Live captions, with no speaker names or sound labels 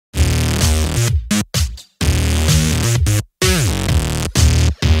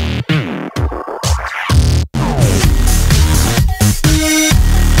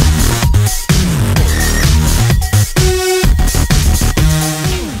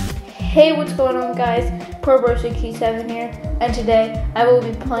Hey, what's going on, guys? ProBro67 here, and today I will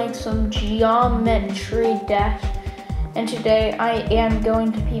be playing some Geometry Dash. And today I am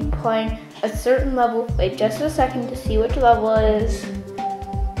going to be playing a certain level. Wait just a second to see which level it is.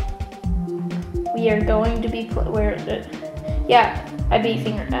 We are going to be where is it? Yeah, I beat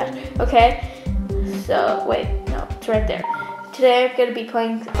Finger Dash. Okay, so wait, no, it's right there. Today I'm going to be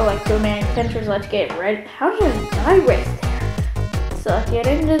playing Electroman Adventures. Let's get ready. How did I die right there? So let's get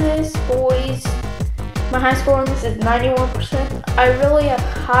into this, boys. My high score on this is 91%. I really have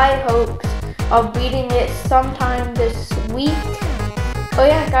high hopes of beating it sometime this week. Oh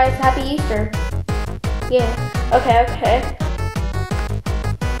yeah, guys, happy Easter. Yeah, okay.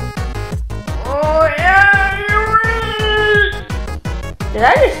 Oh yeah! Did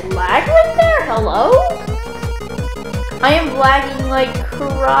I just lag right there? Hello? I am lagging like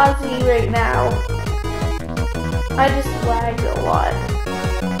crazy right now. I just lagged a lot.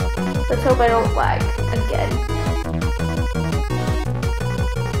 Let's hope I don't lag again.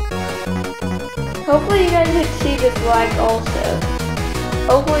 Hopefully you guys can see this lag also.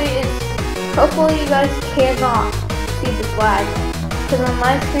 Hopefully you guys cannot see this lag. Because on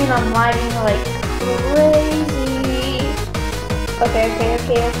my screen I'm lagging like crazy. Okay.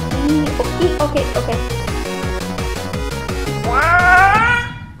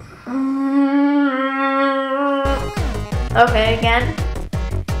 Okay, again.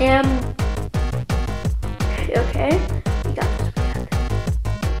 Okay.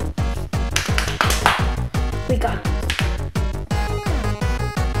 We got this.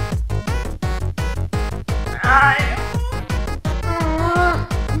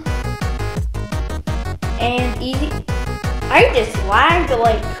 And easy. I just lagged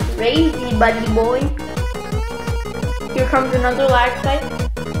like crazy, buddy boy. Here comes another lag spike.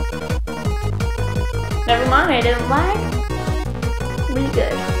 Never mind, I didn't lag. Really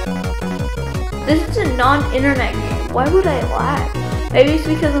good. This is a non-internet game. Why would I lag? Maybe it's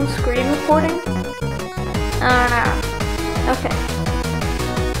because I'm screen recording? I don't know. Okay.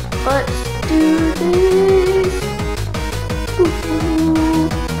 Let's do this.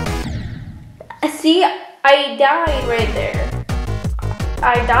 See, I died right there.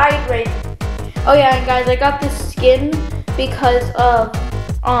 Oh yeah, guys, I got this skin because of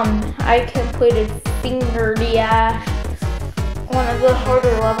I completed Finger Dash, one of the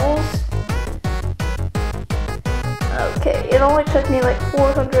harder levels. Okay, it only took me like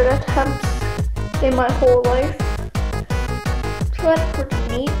 400 attempts in my whole life. So that's pretty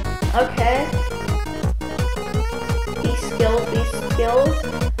neat. Okay. These skills.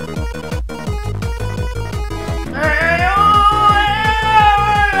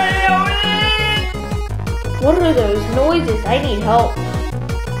 What are those noises? I need help.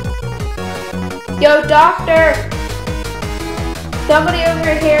 Yo, doctor! Somebody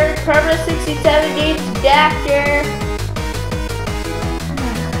over here, ProBro67 needs a doctor.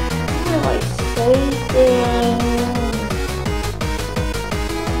 How do I say things?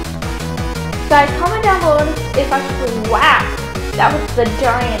 Guys, comment down below if I should, wow, that was the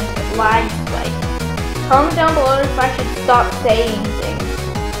giant lag spike. Comment down below if I should stop saying things.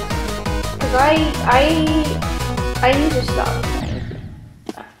 Because I need to stop saying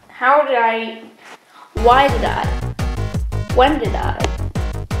things. How did I, why did I? When did I?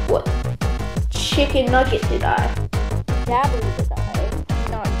 What chicken nugget did I? Dabble did I?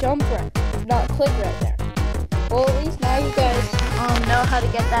 Not jump right, not click right there. Well, at least now you guys know how to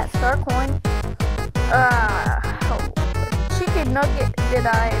get that star coin. Chicken nugget did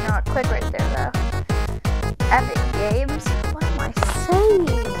I not click right there though? Epic Games? What am I saying?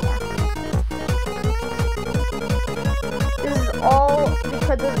 This is all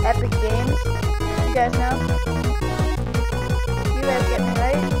because of Epic Games. You guys know? You guys get me,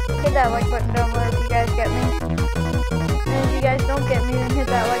 right? Hit that like button down below if you guys get me. And if you guys don't get me, then hit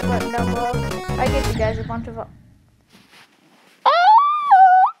that like button down below. I give you guys a bunch of...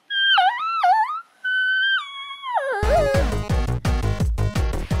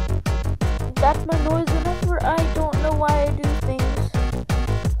 That's my noise whenever I don't know why I do things.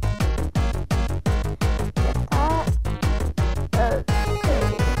 Get that. Okay.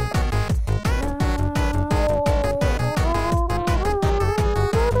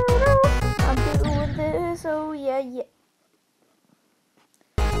 I'm doing this, oh yeah.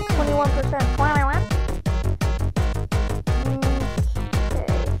 21%. 21? Okay.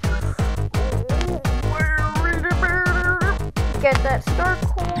 Get that star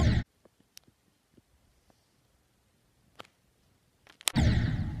coin.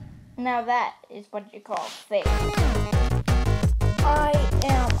 Now that is what you call fake. I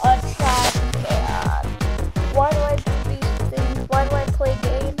am a trash can. Why do I do these things? Why do I play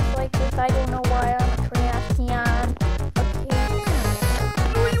games like this?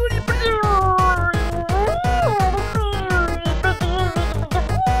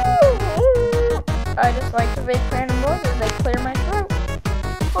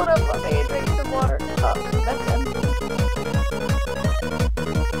 Hold up, let me drink some water. Oh, that's empty.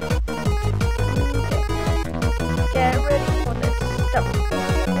 Okay. Get ready for this stuff.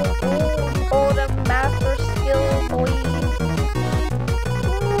 Oh, the master skill, boys.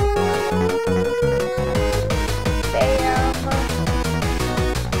 Bam.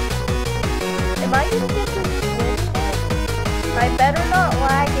 Am I gonna get this win? I better not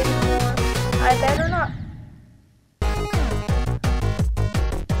lag anymore. I better not.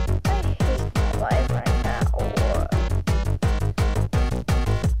 I hate my life right now.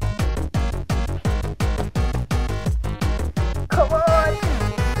 Come on.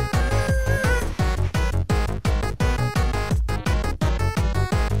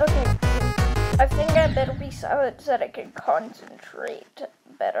 Okay. I think I better be silent so that I can concentrate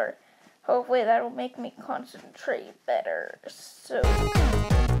better. Hopefully that'll make me concentrate better. So,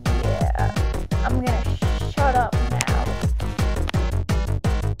 yeah. I'm gonna shut up now.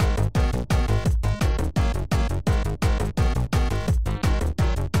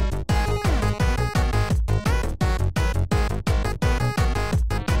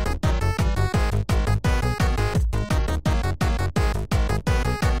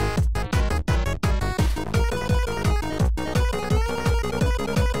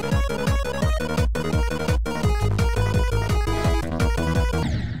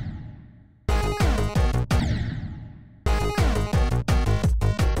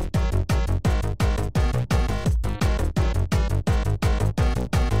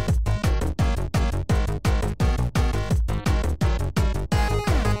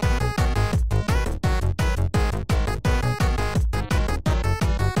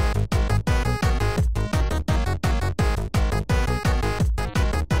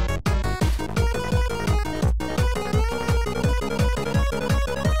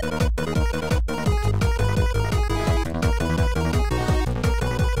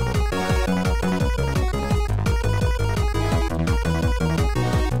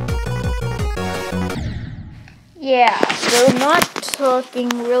 Yeah, so not talking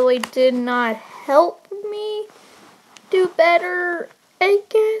really did not help me do better, I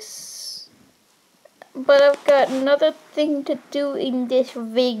guess. But I've got another thing to do in this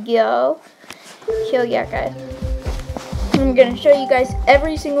video. So yeah, guys. I'm going to show you guys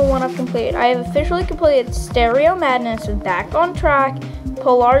every single one I've completed. I have officially completed Stereo Madness, Back on Track,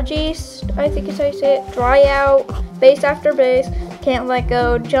 Polargeist, I think is how you say it, Dry Out, Base After Base, Can't Let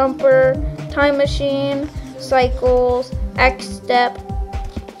Go, Jumper, Time Machine, Cycles, X-Step,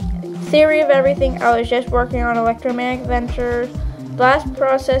 Theory of Everything. I was just working on Electroman Adventures, Blast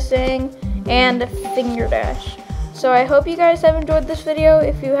Processing, and Finger Dash. So I hope you guys have enjoyed this video.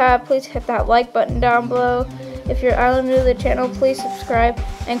 If you have, please hit that like button down below. If you're new to the channel, please subscribe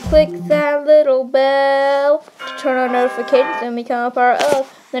and click that little bell to turn on notifications and become a part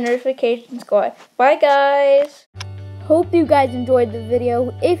of the notification squad. Bye guys! Hope you guys enjoyed the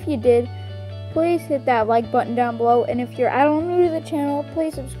video. If you did, please hit that like button down below. And if you're new to the channel,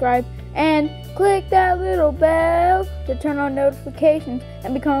 please subscribe and click that little bell to turn on notifications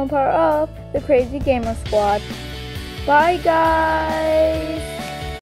and become a part of the Crazy Gamer Squad. Bye guys!